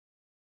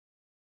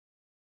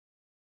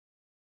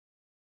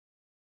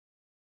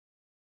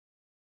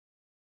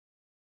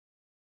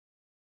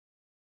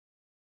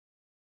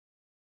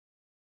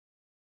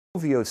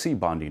VOC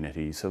bonding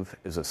adhesive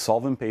is a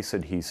solvent-based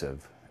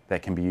adhesive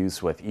that can be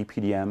used with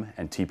EPDM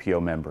and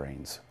TPO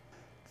membranes.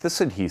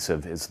 This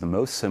adhesive is the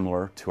most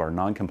similar to our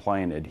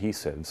non-compliant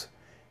adhesives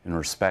in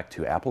respect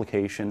to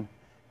application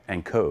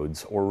and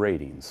codes or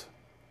ratings.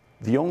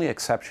 The only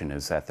exception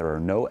is that there are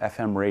no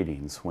FM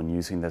ratings when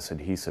using this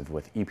adhesive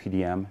with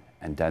EPDM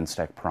and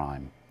Denstek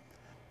Prime.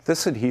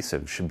 This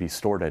adhesive should be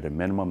stored at a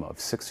minimum of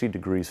 60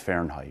 degrees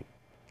Fahrenheit.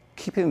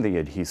 Keeping the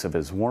adhesive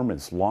as warm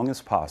as long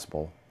as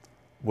possible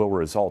will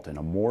result in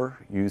a more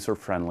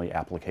user-friendly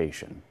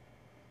application.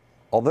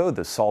 Although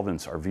the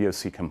solvents are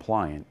VOC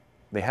compliant,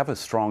 they have a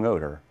strong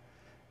odor,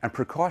 and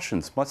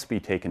precautions must be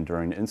taken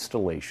during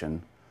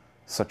installation,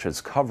 such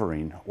as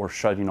covering or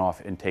shutting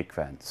off intake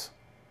vents.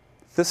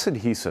 This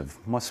adhesive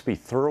must be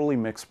thoroughly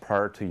mixed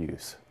prior to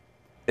use.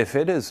 If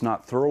it is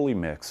not thoroughly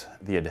mixed,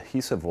 the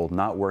adhesive will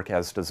not work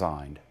as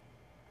designed.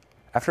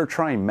 After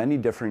trying many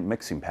different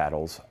mixing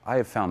paddles, I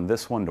have found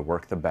this one to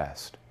work the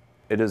best.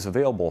 It is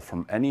available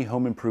from any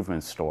home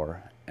improvement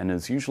store and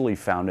is usually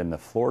found in the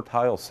floor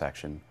tile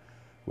section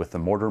with the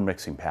mortar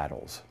mixing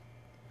paddles.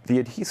 The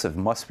adhesive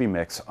must be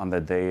mixed on the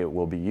day it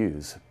will be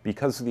used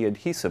because the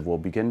adhesive will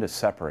begin to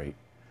separate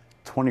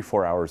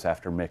 24 hours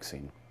after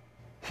mixing.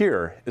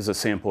 Here is a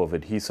sample of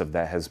adhesive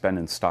that has been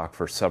in stock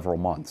for several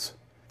months.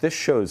 This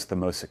shows the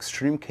most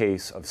extreme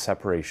case of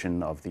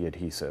separation of the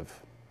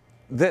adhesive.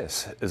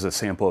 This is a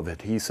sample of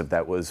adhesive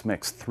that was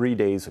mixed 3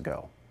 days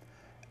ago.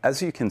 As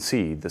you can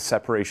see, the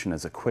separation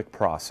is a quick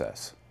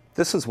process.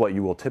 This is what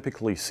you will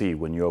typically see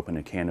when you open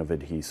a can of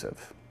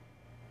adhesive.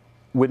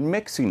 When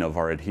mixing of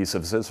our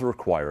adhesives is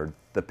required,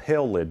 the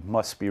pail lid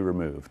must be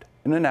removed.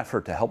 In an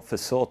effort to help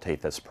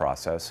facilitate this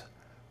process,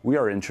 we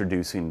are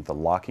introducing the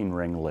locking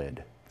ring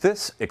lid.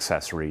 This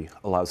accessory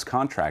allows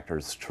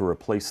contractors to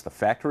replace the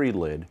factory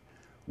lid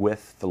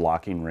with the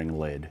locking ring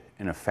lid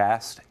in a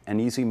fast and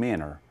easy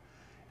manner,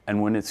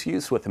 and when it's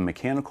used with a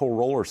mechanical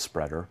roller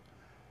spreader,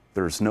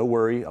 there's no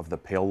worry of the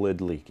pail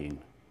lid leaking.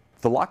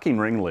 The locking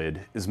ring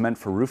lid is meant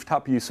for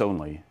rooftop use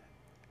only,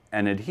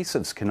 and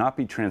adhesives cannot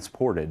be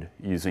transported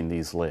using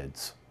these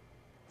lids.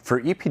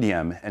 For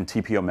EPDM and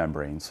TPO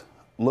membranes,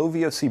 low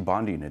VOC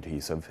bonding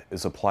adhesive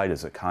is applied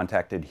as a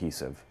contact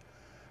adhesive,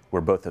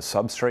 where both the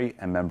substrate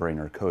and membrane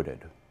are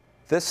coated.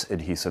 This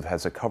adhesive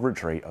has a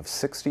coverage rate of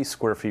 60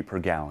 square feet per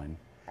gallon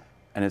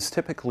and is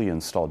typically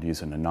installed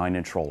using a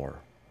 9-inch roller.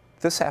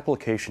 This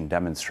application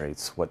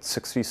demonstrates what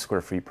 60 square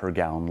feet per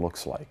gallon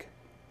looks like.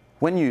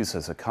 When used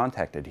as a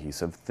contact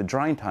adhesive, the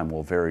drying time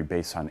will vary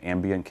based on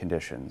ambient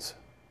conditions.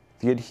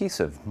 The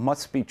adhesive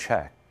must be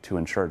checked to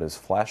ensure it is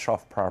flashed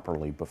off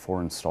properly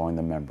before installing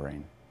the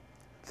membrane.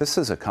 This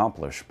is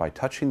accomplished by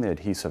touching the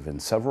adhesive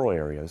in several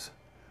areas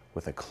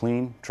with a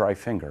clean, dry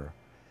finger,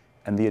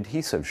 and the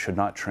adhesive should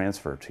not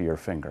transfer to your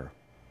finger.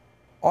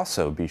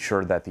 Also, be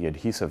sure that the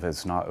adhesive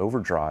is not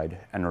over-dried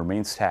and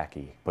remains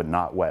tacky, but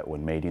not wet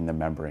when mating the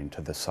membrane to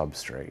the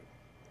substrate.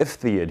 If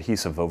the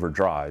adhesive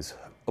over-dries,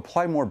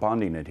 apply more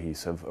bonding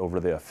adhesive over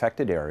the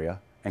affected area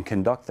and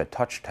conduct the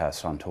touch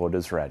test until it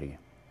is ready.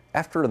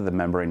 After the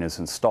membrane is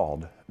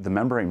installed, the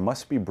membrane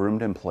must be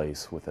broomed in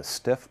place with a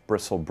stiff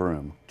bristle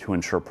broom to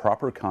ensure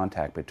proper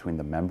contact between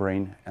the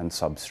membrane and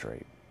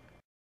substrate.